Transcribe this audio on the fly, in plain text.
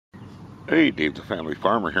Hey, Dave the Family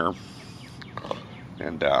Farmer here,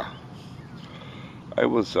 and I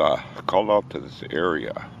was called out to this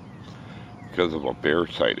area because of a bear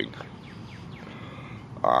sighting.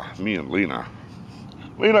 Me and Lena,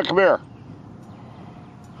 come here.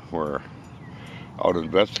 We're out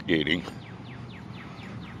investigating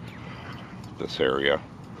this area,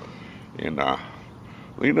 and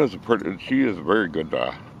she is a very good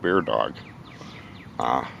bear dog.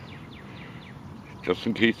 Just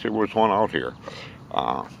in case there was one out here,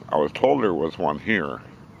 I was told there was one here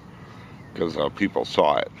because people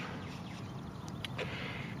saw it,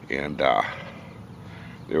 and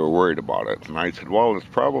they were worried about it. And I said, well, it's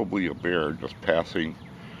probably a bear just passing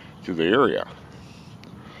through the area.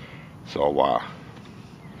 So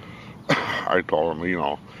I told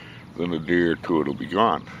him, in a day or two it'll be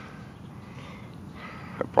gone.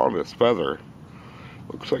 I found this feather.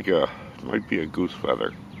 Looks like it might be a goose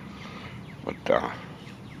feather. But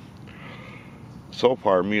so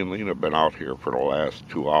far, me and Lena have been out here for the last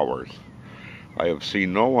 2 hours. I have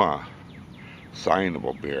seen no sign of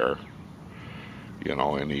a bear.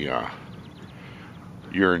 Any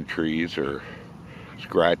urine trees or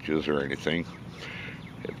scratches or anything.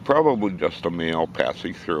 It's probably just a male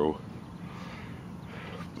passing through,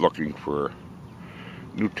 looking for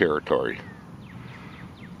new territory.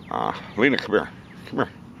 Lena, come here. Come here.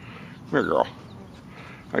 Come here, girl.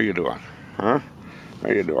 How you doing? Huh? How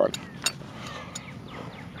you doing?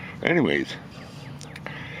 Anyways,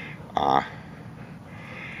 a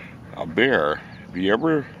bear,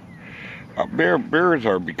 bears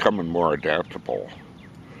are becoming more adaptable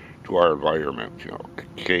to our environment,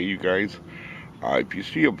 Okay, you guys? If you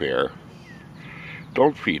see a bear,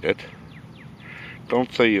 don't feed it.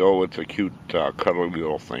 Don't say, oh, it's a cute, cuddly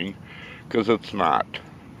little thing, because it's not.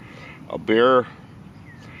 A bear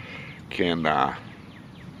can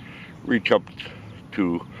reach up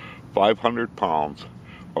to 500 pounds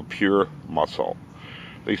of pure muscle.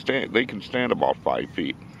 They can stand about 5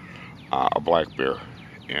 feet, a black bear.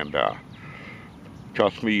 And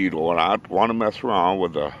trust me, you do not want to mess around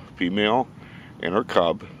with a female and her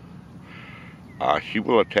cub. She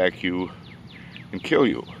will attack you and kill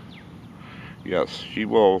you. Yes, she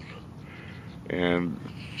will, and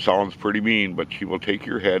sounds pretty mean, but she will take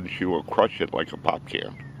your head and she will crush it like a pop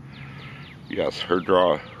can. Yes, her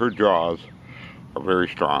jaws are very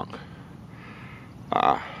strong.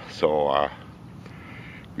 So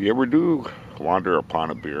if you ever do wander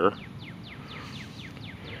upon a bear,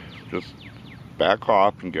 just back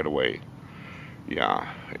off and get away.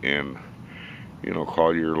 Yeah, and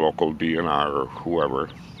call your local DNR or whoever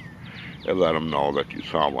and let them know that you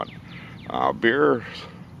saw one. Bears,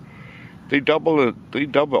 they doubled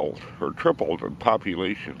or tripled in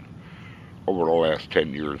population over the last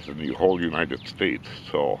 10 years in the whole United States.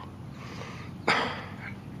 So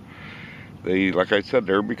like I said,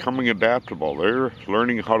 they're becoming adaptable. They're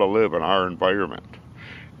learning how to live in our environment.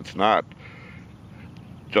 It's not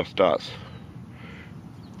just us.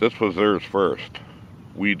 This was theirs first.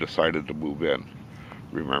 We decided to move in.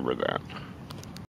 Remember that.